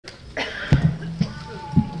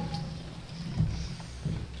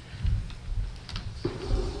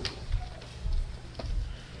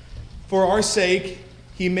For our sake,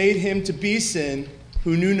 he made him to be sin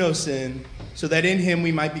who knew no sin, so that in him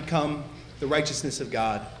we might become the righteousness of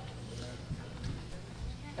God.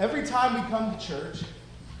 Every time we come to church,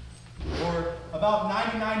 or about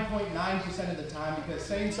 99.9% of the time, because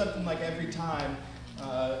saying something like every time,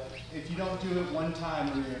 if you don't do it one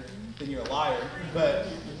time, then you're a liar. But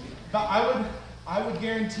I would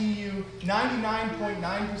guarantee you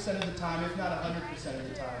 99.9% of the time, if not 100% of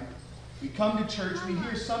the time, we come to church, we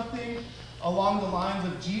hear something along the lines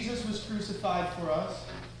of Jesus was crucified for us.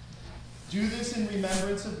 Do this in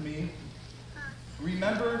remembrance of me.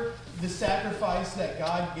 Remember the sacrifice that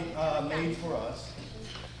God made for us.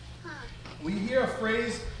 We hear a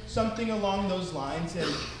phrase, something along those lines,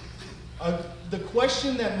 and the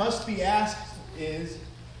question that must be asked is,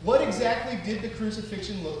 what exactly did the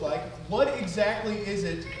crucifixion look like? What exactly is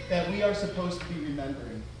it that we are supposed to be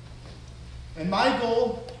remembering? And my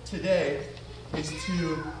goal today is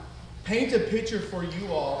to paint a picture for you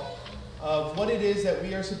all of what it is that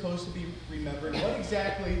we are supposed to be remembering. What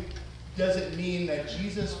exactly does it mean that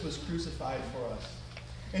Jesus was crucified for us?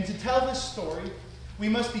 And to tell this story, we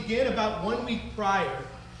must begin about 1 week prior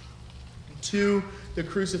to the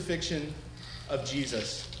crucifixion of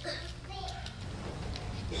Jesus.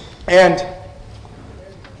 And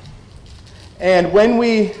when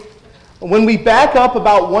we back up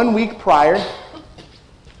about 1 week prior,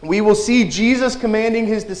 we will see Jesus commanding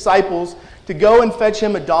his disciples to go and fetch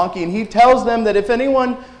him a donkey. And he tells them that if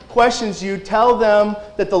anyone questions you, tell them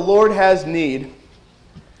that the Lord has need.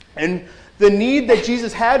 And the need that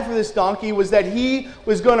Jesus had for this donkey was that he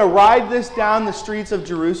was going to ride this down the streets of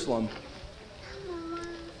Jerusalem.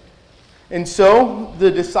 And so the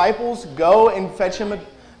disciples go and fetch him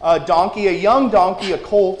a donkey, a young donkey, a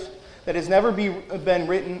colt that has never been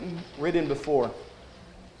ridden before.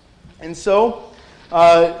 And so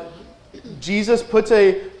Jesus puts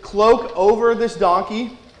a cloak over this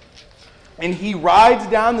donkey, and he rides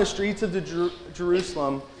down the streets of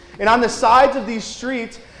Jerusalem. And on the sides of these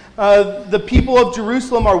streets, the people of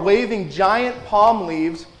Jerusalem are waving giant palm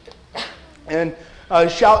leaves and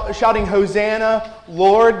shouting, "Hosanna,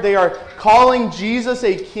 Lord." They are calling Jesus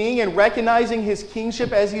a king and recognizing his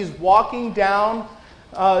kingship as he's walking down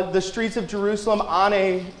the streets of Jerusalem on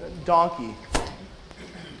a donkey.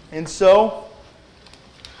 And so,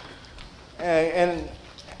 and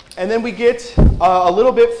then we get a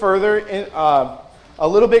little bit further, a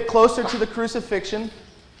little bit closer to the crucifixion,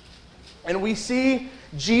 and we see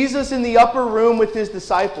Jesus in the upper room with his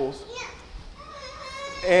disciples.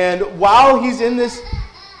 And while he's in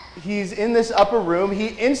this upper room, he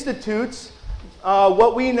institutes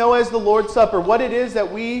what we know as the Lord's Supper, what it is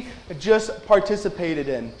that we just participated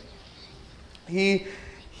in.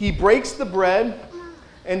 He breaks the bread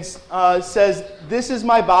and says, "This is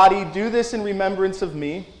my body, do this in remembrance of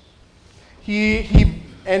me." He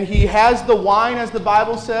has the wine, as the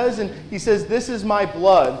Bible says, and he says, "This is my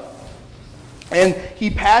blood." And he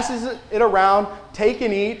passes it around, "Take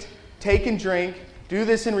and eat, take and drink, do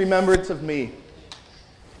this in remembrance of me."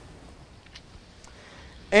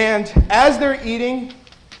 And as they're eating,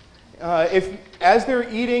 as they're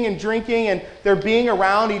eating and drinking and they're being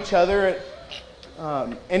around each other,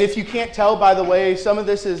 and if you can't tell, by the way, some of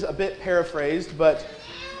this is a bit paraphrased, but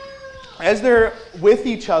as they're with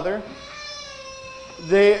each other,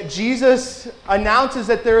 Jesus announces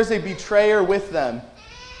that there is a betrayer with them.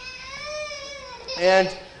 And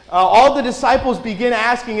all the disciples begin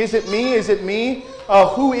asking, "Is it me? Is it me?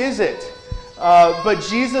 Who is it?" But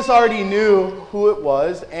Jesus already knew who it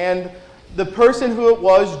was, and the person who it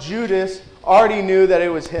was, Judas, already knew that it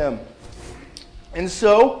was him. And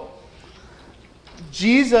so,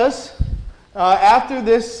 Jesus, after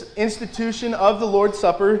this institution of the Lord's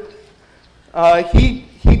Supper, he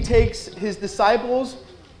takes his disciples,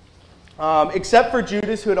 except for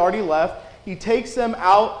Judas, who had already left, he takes them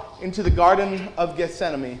out into the Garden of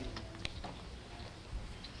Gethsemane.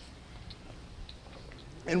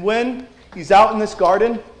 And when he's out in this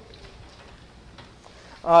garden,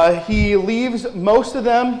 he leaves most of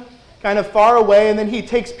them kind of far away, and then he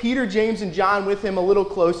takes Peter, James, and John with him a little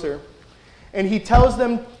closer. And he tells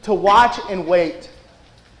them to watch and wait.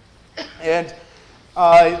 And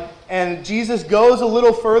Jesus goes a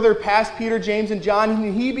little further past Peter, James, and John,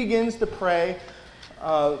 and he begins to pray.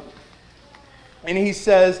 And he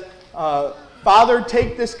says, "Father,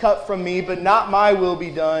 take this cup from me, but not my will be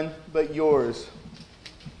done, but yours."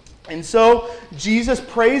 And so Jesus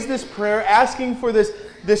prays this prayer, asking for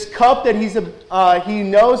this cup that he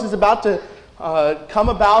knows is about to come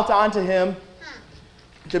about onto him,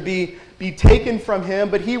 to be taken from him.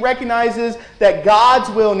 But he recognizes that God's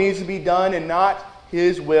will needs to be done and not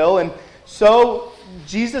his will. And so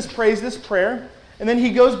Jesus prays this prayer, and then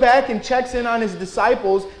he goes back and checks in on his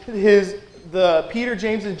disciples, the Peter,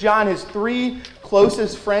 James, and John, his three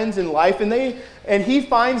closest friends in life, and he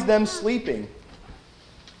finds them sleeping.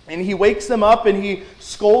 And he wakes them up and he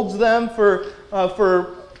scolds them for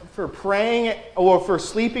praying or for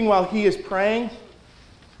sleeping while he is praying.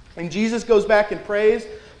 And Jesus goes back and prays,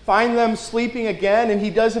 finds them sleeping again, and he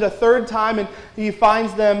does it a third time, and he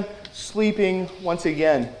finds them sleeping once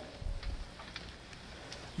again.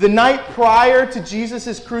 The night prior to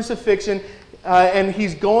Jesus' crucifixion, and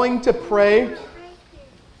he's going to pray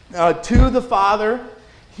to the Father,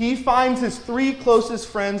 he finds his three closest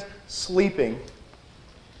friends sleeping.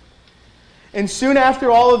 And soon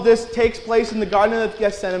after all of this takes place in the Garden of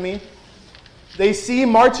Gethsemane, they see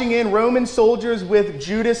marching in Roman soldiers with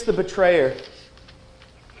Judas the betrayer.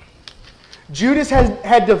 Judas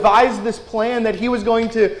had devised this plan that he was going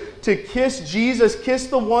to kiss Jesus, kiss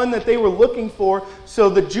the one that they were looking for, so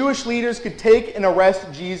the Jewish leaders could take and arrest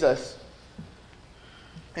Jesus.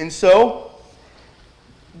 And so,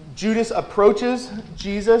 Judas approaches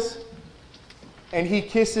Jesus, and he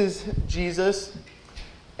kisses Jesus,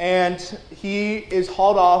 and he is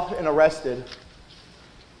hauled off and arrested.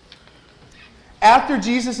 After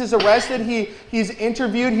Jesus is arrested, he's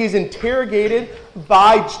interviewed, he's interrogated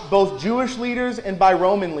by both Jewish leaders and by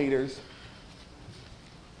Roman leaders.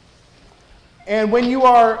 And when you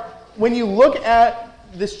look at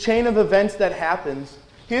this chain of events that happens,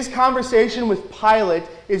 his conversation with Pilate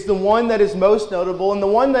is the one that is most notable and the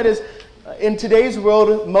one that is, in today's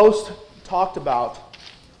world, most talked about.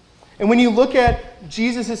 And when you look at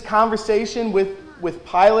Jesus' conversation with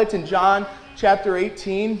Pilate in John chapter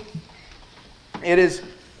 18, there is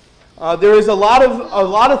a lot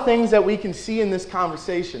of things that we can see in this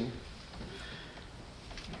conversation.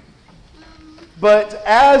 But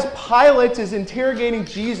as Pilate is interrogating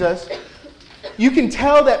Jesus, you can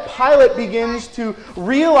tell that Pilate begins to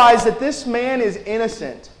realize that this man is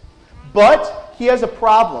innocent. But he has a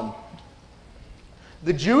problem.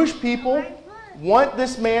 The Jewish people want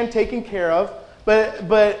this man taken care of, but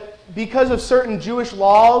because of certain Jewish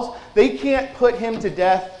laws, they can't put him to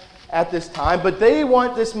death at this time, but they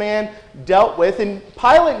want this man dealt with. And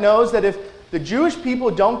Pilate knows that if the Jewish people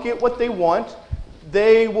don't get what they want,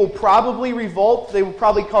 they will probably revolt, they will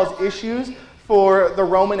probably cause issues for the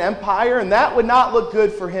Roman Empire, and that would not look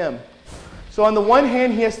good for him. So on the one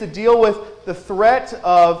hand, he has to deal with the threat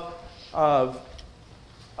of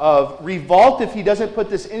revolt if he doesn't put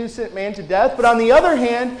this innocent man to death, but on the other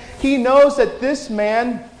hand, he knows that this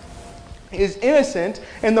man is innocent,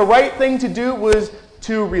 and the right thing to do was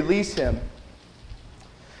to release him.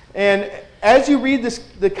 And as you read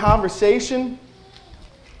the conversation,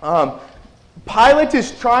 Pilate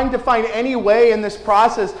is trying to find any way in this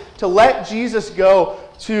process to let Jesus go,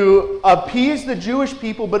 to appease the Jewish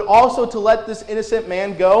people, but also to let this innocent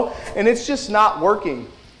man go, and it's just not working.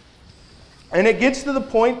 And it gets to the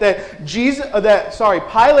point that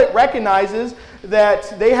Pilate recognizes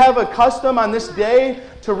that they have a custom on this day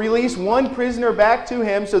to release one prisoner back to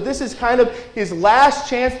him. So this is kind of his last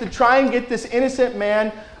chance to try and get this innocent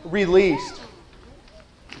man released.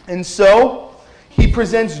 And so he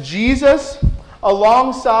presents Jesus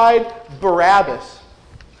alongside Barabbas.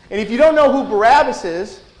 And if you don't know who Barabbas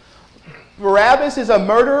is a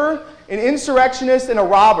murderer, an insurrectionist, and a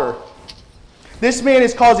robber. This man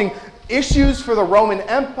is causing issues for the Roman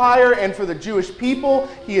Empire and for the Jewish people.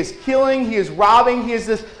 He is killing, he is robbing, he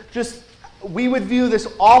is we would view this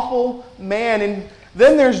awful man. And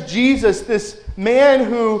then there's Jesus, this man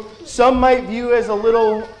who some might view as a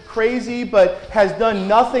little crazy, but has done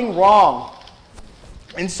nothing wrong.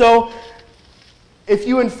 And so, if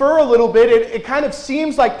you infer a little bit, it kind of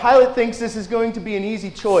seems like Pilate thinks this is going to be an easy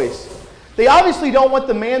choice. They obviously don't want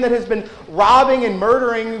the man that has been robbing and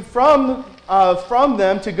murdering from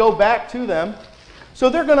them to go back to them. So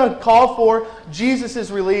they're going to call for Jesus'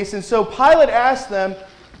 release. And so Pilate asks them,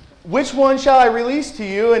 "Which one shall I release to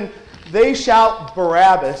you?" And they shout,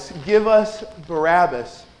 "Barabbas. Give us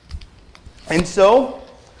Barabbas." And so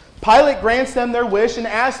Pilate grants them their wish and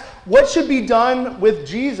asks what should be done with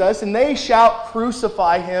Jesus. And they shout,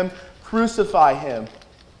 "Crucify him, crucify him."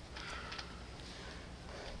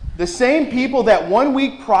 The same people that 1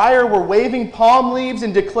 week prior were waving palm leaves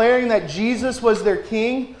and declaring that Jesus was their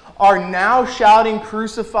king are now shouting,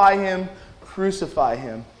 "Crucify him, crucify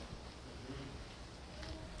him."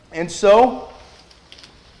 And so,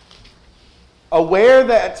 aware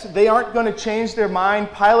that they aren't going to change their mind,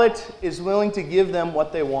 Pilate is willing to give them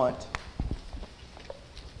what they want.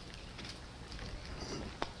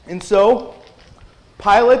 And so,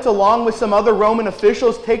 Pilate, along with some other Roman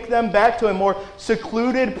officials, take them back to a more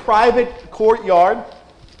secluded, private courtyard.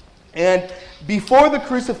 And before the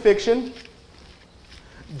crucifixion,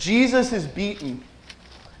 Jesus is beaten.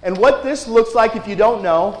 And what this looks like, if you don't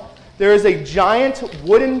know, there is a giant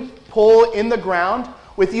wooden pole in the ground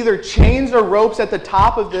with either chains or ropes at the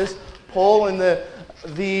top of this pole, and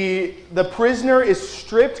the prisoner is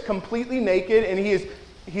stripped completely naked, and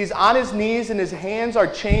he's on his knees, and his hands are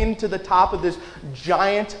chained to the top of this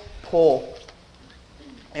giant pole.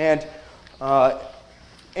 And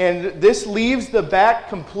this leaves the back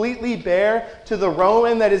completely bare to the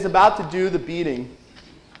Roman that is about to do the beating.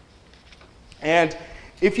 And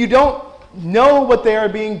if you don't know what they are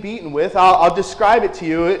being beaten with, I'll describe it to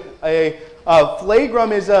you. A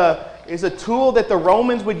flagrum is a tool that the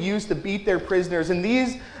Romans would use to beat their prisoners. And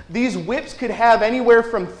these whips could have anywhere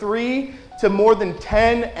from 3 to more than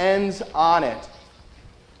 10 ends on it.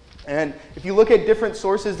 And if you look at different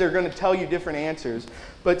sources, they're going to tell you different answers.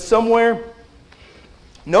 But somewhere,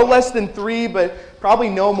 no less than 3, but probably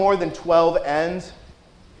no more than 12 ends.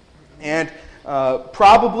 And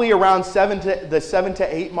probably around the 7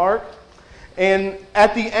 to 8 mark. And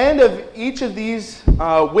at the end of each of these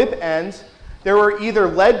whip ends, there were either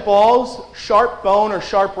lead balls, sharp bone, or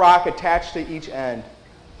sharp rock attached to each end.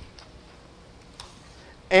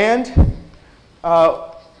 And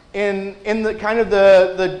in the kind of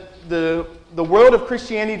the world of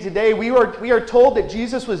Christianity today, we are told that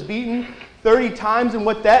Jesus was beaten 30 times, and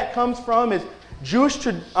what that comes from is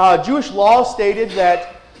Jewish law stated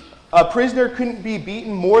that a prisoner couldn't be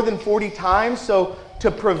beaten more than 40 times, so to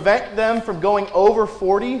prevent them from going over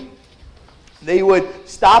 40, they would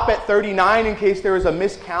stop at 39 in case there was a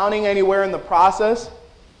miscounting anywhere in the process.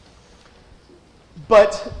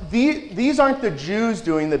 But these aren't the Jews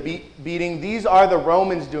doing the beating. These are the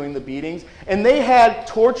Romans doing the beatings. And they had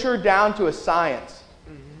torture down to a science.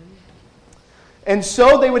 And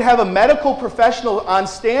so they would have a medical professional on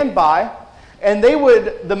standby, and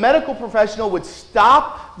the medical professional would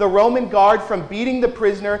stop the Roman guard from beating the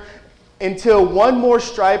prisoner until one more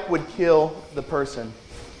stripe would kill the person.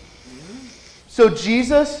 So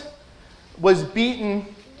Jesus was beaten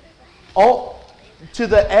to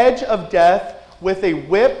the edge of death with a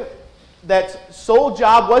whip that's sole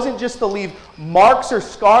job wasn't just to leave marks or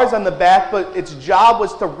scars on the back, but its job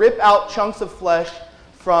was to rip out chunks of flesh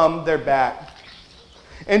from their back.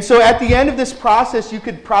 And so at the end of this process, you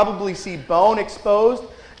could probably see bone exposed,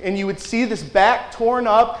 and you would see this back torn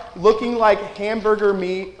up, looking like hamburger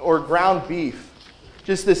meat or ground beef.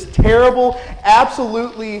 Just this terrible,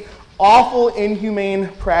 absolutely awful, inhumane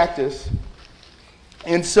practice.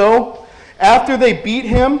 And so, after they beat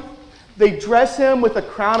him, they dress him with a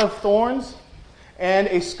crown of thorns and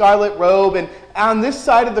a scarlet robe. And on this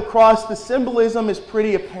side of the cross, the symbolism is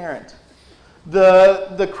pretty apparent.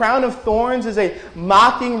 The crown of thorns is a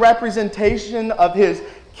mocking representation of his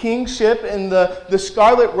kingship, and the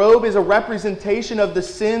scarlet robe is a representation of the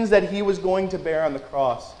sins that he was going to bear on the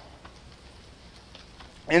cross.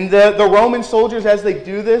 And the Roman soldiers, as they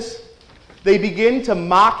do this, they begin to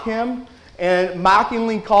mock him and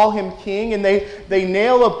mockingly call him king, and they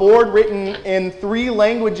nail a board written in 3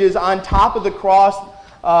 languages on top of the cross,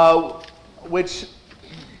 which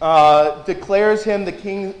declares him the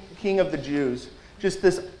king of the Jews. Just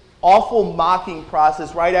this awful mocking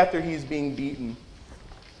process right after he's being beaten.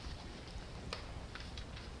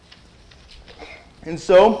 And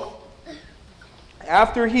so,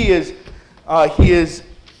 after he is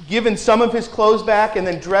given some of his clothes back and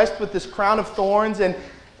then dressed with this crown of thorns and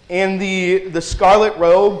the scarlet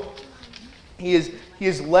robe, he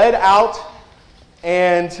is led out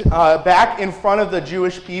and back in front of the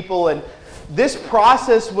Jewish people. And this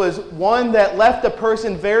process was one that left a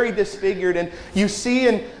person very disfigured. And you see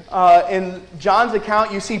in John's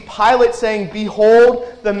account, you see Pilate saying,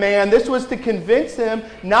 "Behold the man." This was to convince him,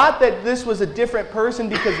 not that this was a different person,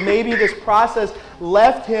 because maybe this process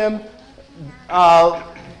left him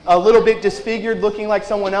a little bit disfigured, looking like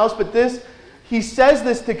someone else, but he says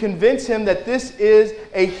this to convince him that this is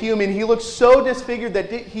a human. He looks so disfigured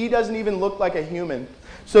that he doesn't even look like a human.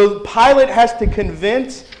 So Pilate has to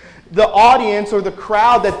convince the audience or the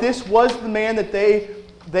crowd that this was the man that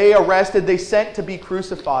they arrested, they sent to be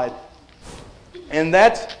crucified. And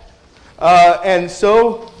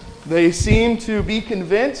so they seem to be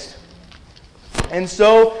convinced. And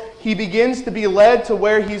so he begins to be led to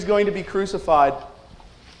where he's going to be crucified.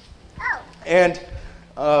 And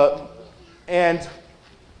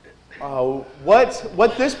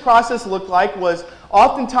what this process looked like was,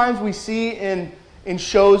 oftentimes we see in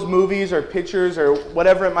shows, movies, or pictures, or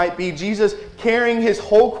whatever it might be, Jesus carrying his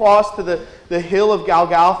whole cross to the hill of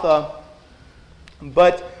Golgotha.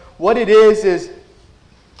 But what it is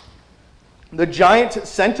the giant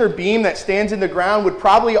center beam that stands in the ground would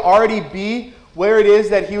probably already be where it is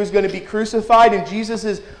that he was going to be crucified, and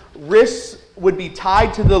Jesus' wrists would be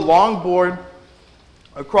tied to the long board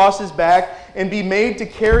across his back and be made to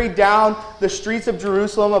carry down the streets of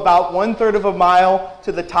Jerusalem about 1/3 of a mile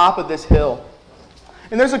to the top of this hill.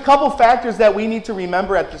 And there's a couple factors that we need to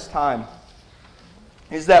remember at this time.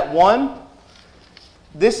 Is that one,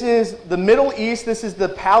 this is the Middle East, this is the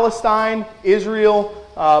Palestine, Israel,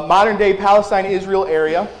 modern-day Palestine-Israel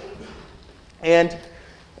area. And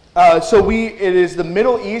it is the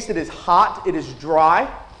Middle East, it is hot, it is dry.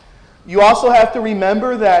 You also have to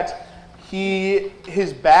remember that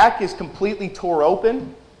his back is completely tore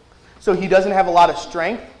open, so he doesn't have a lot of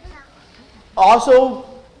strength. Also,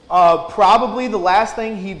 probably the last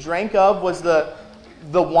thing he drank of was the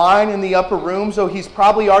wine in the upper room, so he's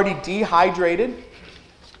probably already dehydrated.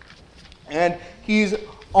 And he's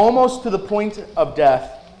almost to the point of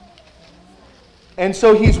death. And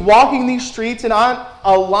so he's walking these streets, and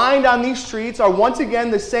aligned on these streets are once again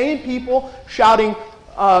the same people shouting,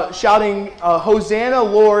 Hosanna,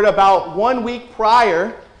 Lord, about 1 week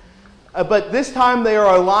prior. But this time they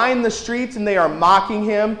are aligned the streets and they are mocking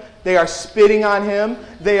him. They are spitting on him.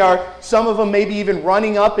 Some of them maybe even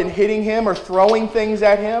running up and hitting him or throwing things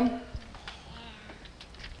at him.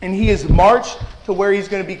 And he is marched to where he's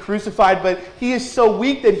going to be crucified, but he is so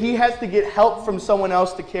weak that he has to get help from someone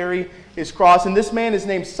else to carry his cross. And this man is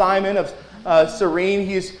named Simon of Cyrene.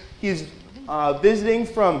 He's visiting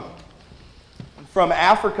from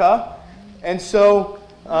Africa, and so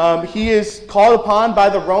he is called upon by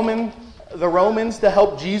the Romans to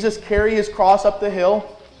help Jesus carry his cross up the hill.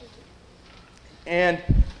 And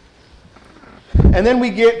then we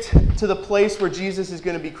get to the place where Jesus is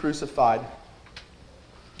going to be crucified.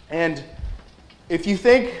 And if you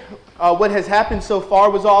think what has happened so far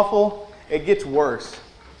was awful, it gets worse.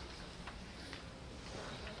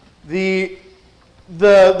 The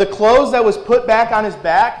clothes that was put back on his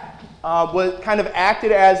back was kind of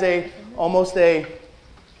acted as almost like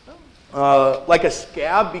a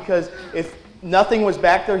scab, because if nothing was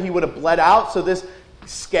back there, he would have bled out. So this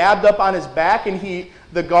scabbed up on his back, and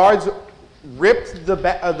the guards ripped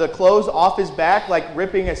the clothes off his back, like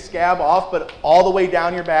ripping a scab off, but all the way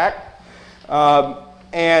down your back.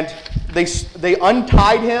 And they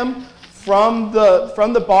untied him from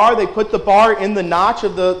the bar. They put the bar in the notch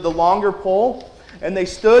of the longer pole, and they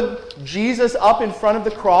stood Jesus up in front of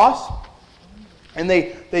the cross, and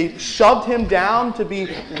they shoved him down to be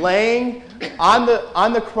laying on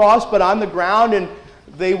the cross, but on the ground, and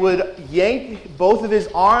they would yank both of his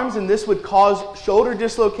arms, and this would cause shoulder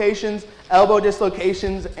dislocations, elbow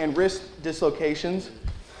dislocations, and wrist dislocations.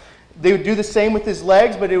 They would do the same with his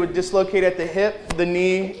legs, but it would dislocate at the hip, the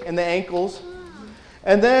knee, and the ankles.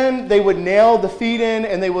 And then they would nail the feet in,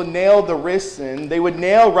 and they would nail the wrists in. They would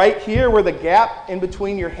nail right here where the gap in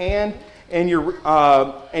between your hand and your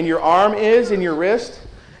arm is, and your wrist.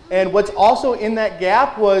 And what's also in that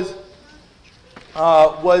gap was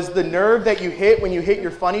the nerve that you hit when you hit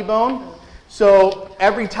your funny bone. So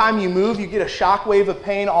every time you move, you get a shock wave of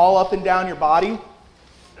pain all up and down your body.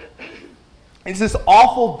 It's this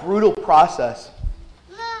awful, brutal process.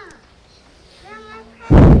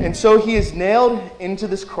 And so he is nailed into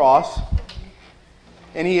this cross,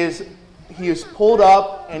 and he is pulled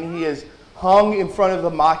up, and he is hung in front of the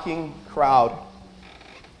mocking crowd.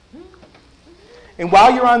 And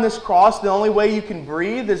while you're on this cross, the only way you can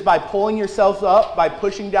breathe is by pulling yourself up, by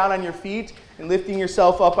pushing down on your feet and lifting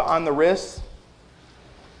yourself up on the wrists.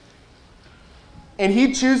 And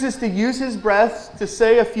he chooses to use his breath to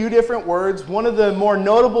say a few different words. One of the more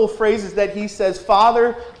notable phrases that he says,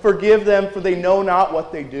 "Father, forgive them, for they know not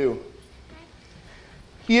what they do."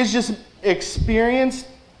 He has just experienced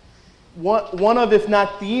one of, if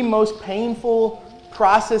not the most painful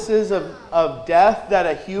processes of death that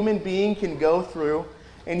a human being can go through.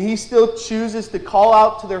 And he still chooses to call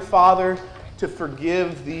out to their Father to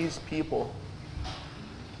forgive these people.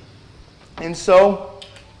 And so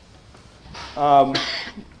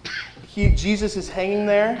Jesus is hanging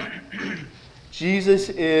there. Jesus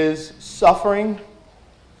is suffering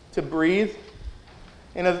to breathe.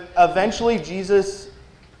 And eventually Jesus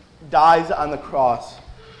dies on the cross.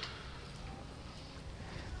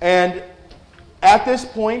 And at this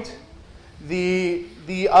point, the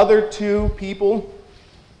other two people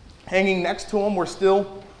hanging next to him were still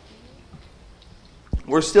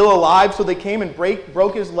alive, so they came and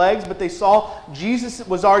broke his legs, but they saw Jesus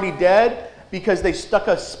was already dead because they stuck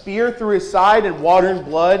a spear through his side, and water and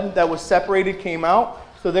blood that was separated came out.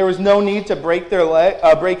 So there was no need to break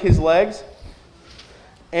his legs.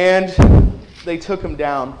 And they took him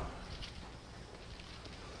down.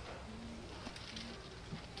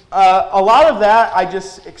 A lot of that I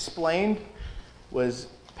just explained was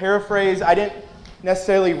paraphrased. I didn't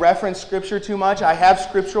necessarily reference Scripture too much. I have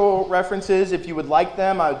scriptural references. If you would like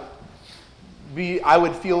them,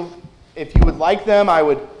 if you would like them, I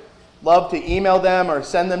would love to email them or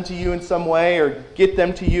send them to you in some way or get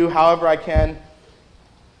them to you however I can.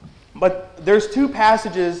 But there's two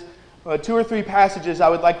or three passages I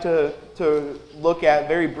would like to look at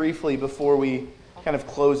very briefly before we kind of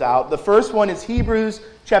close out. The first one is Hebrews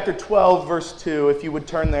chapter 12, verse 2, if you would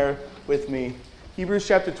turn there with me. Hebrews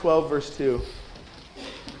chapter 12, verse 2.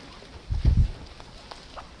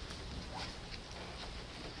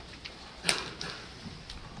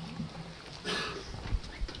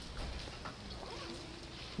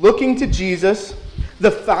 Looking to Jesus,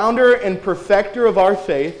 the founder and perfecter of our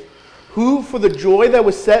faith, who for the joy that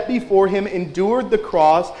was set before him endured the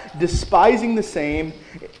cross, despising the shame,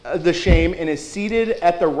 and is seated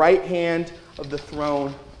at the right hand of the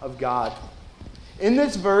throne of God. In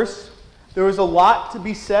this verse, there was a lot to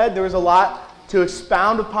be said. There was a lot to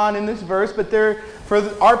expound upon in this verse, but for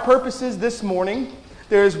our purposes this morning,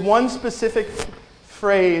 there is one specific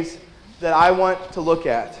phrase that I want to look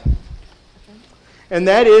at. And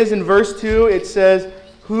that is in verse 2, it says,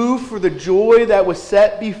 who for the joy that was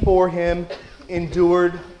set before him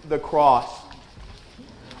endured the cross.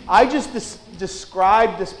 I just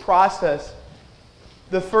described this process.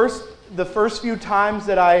 The first few times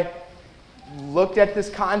that I looked at this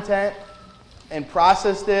content and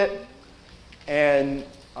processed it and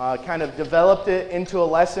kind of developed it into a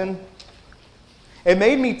lesson, it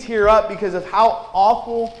made me tear up because of how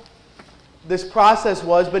awful this process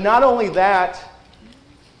was. But not only that,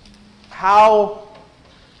 how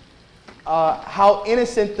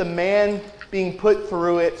innocent the man being put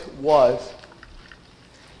through it was.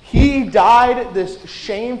 He died this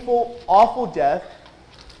shameful, awful death,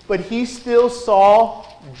 but he still saw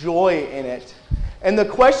joy in it. And the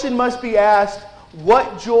question must be asked,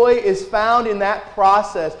 what joy is found in that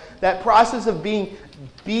process of being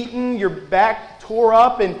beaten, your back tore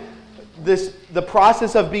up, and the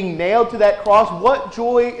process of being nailed to that cross? What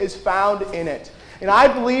joy is found in it? And I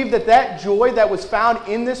believe that joy that was found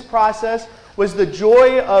in this process was the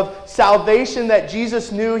joy of salvation that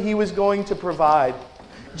Jesus knew he was going to provide.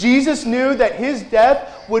 Jesus knew that his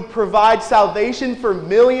death would provide salvation for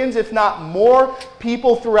millions, if not more,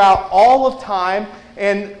 people throughout all of time.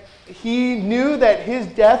 And he knew that his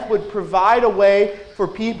death would provide a way for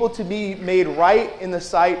people to be made right in the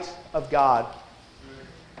sight of God.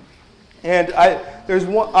 And there's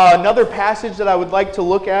another passage that I would like to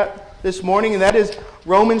look at this morning, and that is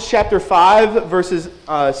Romans chapter 5, verses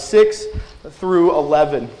 6 through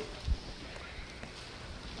 11.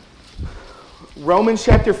 Romans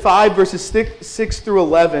chapter 5, verses 6 through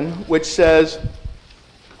 11, which says,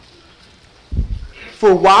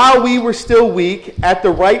 for while we were still weak, at the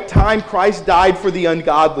right time Christ died for the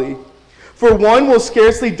ungodly. For one will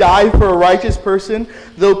scarcely die for a righteous person,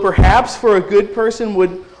 though perhaps for a good person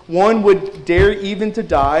one would dare even to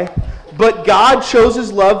die. But God shows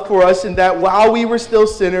his love for us in that while we were still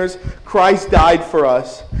sinners, Christ died for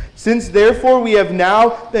us. Since therefore we have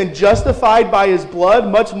now been justified by his blood,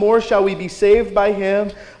 much more shall we be saved by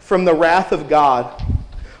him from the wrath of God.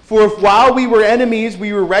 For if while we were enemies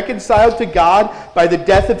we were reconciled to God by the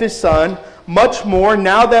death of his Son, much more,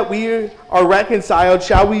 now that we are reconciled,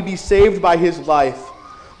 shall we be saved by his life.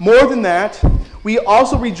 More than that, we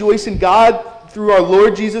also rejoice in God through our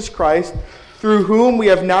Lord Jesus Christ, through whom we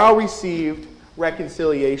have now received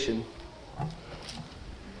reconciliation.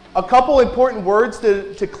 A couple important words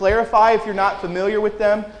to clarify if you're not familiar with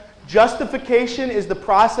them. Justification is the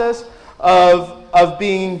process of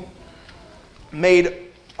being made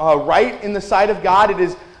right in the sight of God. It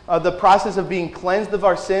is the process of being cleansed of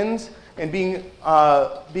our sins and being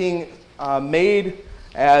made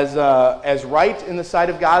as right in the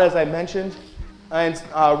sight of God, as I mentioned. And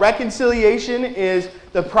reconciliation is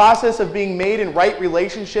the process of being made in right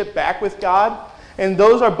relationship back with God. And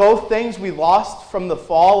those are both things we lost from the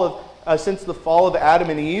fall since the fall of Adam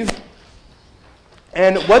and Eve.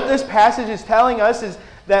 And what this passage is telling us is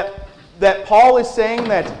that Paul is saying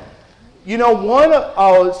that,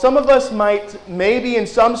 some of us might maybe in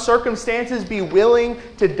some circumstances be willing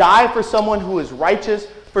to die for someone who is righteous,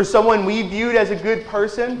 for someone we viewed as a good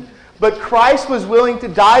person. But Christ was willing to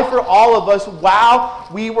die for all of us while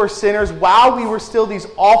we were sinners, while we were still these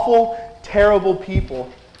awful, terrible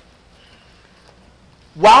people.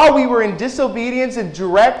 While we were in disobedience and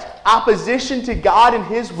direct opposition to God and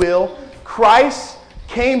his will, Christ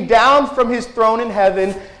came down from his throne in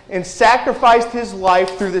heaven and sacrificed his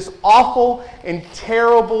life through this awful and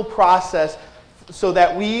terrible process so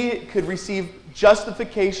that we could receive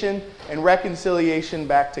justification and reconciliation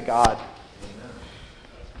back to God.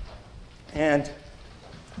 And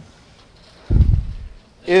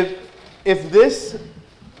if this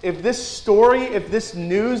story, if this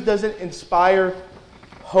news doesn't inspire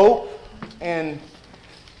hope and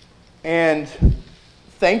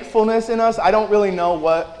thankfulness in us, I don't really know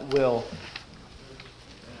what will.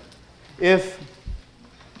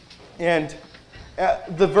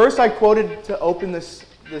 The verse I quoted to open this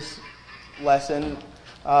lesson,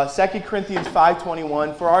 2 Corinthians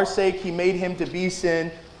 5:21, for our sake he made him to be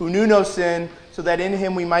sin who knew no sin, so that in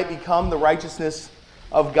him we might become the righteousness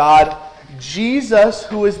of God. Jesus,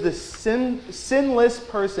 who is the sinless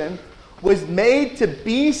person, was made to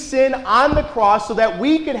be sin on the cross so that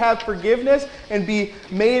we could have forgiveness and be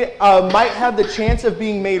made, might have the chance of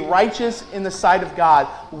being made righteous in the sight of God.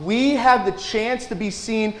 We have the chance to be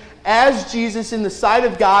seen as Jesus in the sight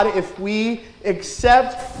of God if we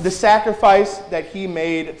accept the sacrifice that he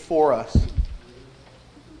made for us.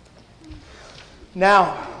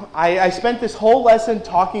 Now, I spent this whole lesson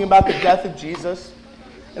talking about the death of Jesus,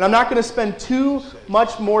 and I'm not going to spend too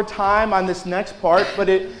much more time on this next part, but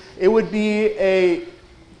it would be a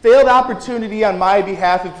failed opportunity on my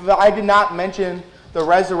behalf if I did not mention the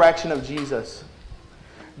resurrection of Jesus.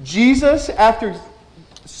 Jesus, after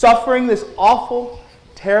suffering this awful,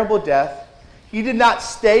 terrible death, he did not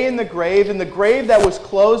stay in the grave, and the grave that was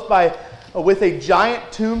closed with a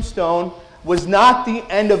giant tombstone was not the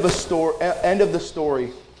end of the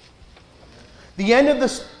story. The end of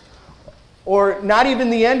the or not even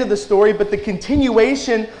the end of the story, but the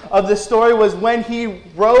continuation of the story was when he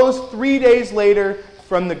rose 3 days later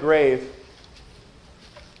from the grave.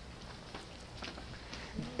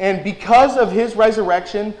 And because of his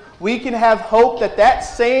resurrection, we can have hope that that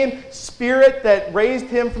same Spirit that raised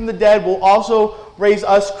him from the dead will also raise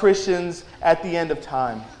us Christians at the end of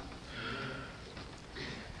time.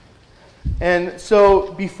 And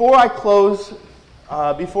so before I close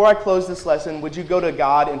this lesson, would you go to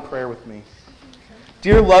God in prayer with me?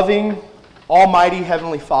 Dear loving, almighty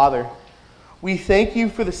Heavenly Father, we thank you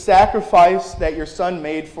for the sacrifice that your Son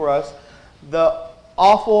made for us, the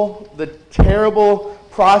awful, the terrible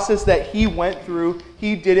process that he went through.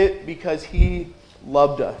 He did it because he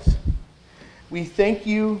loved us. We thank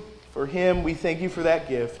you for him. We thank you for that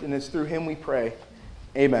gift, and it's through him we pray.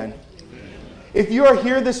 Amen. If you are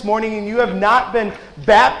here this morning and you have not been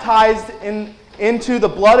baptized into the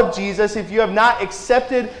blood of Jesus, if you have not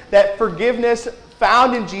accepted that forgiveness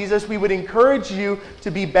found in Jesus, we would encourage you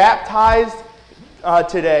to be baptized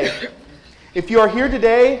today. If you are here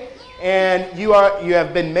today and you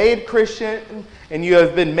have been made Christian and you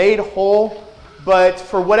have been made whole, but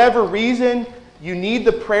for whatever reason you need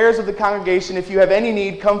the prayers of the congregation, if you have any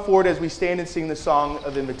need, come forward as we stand and sing the song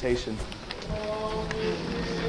of invitation.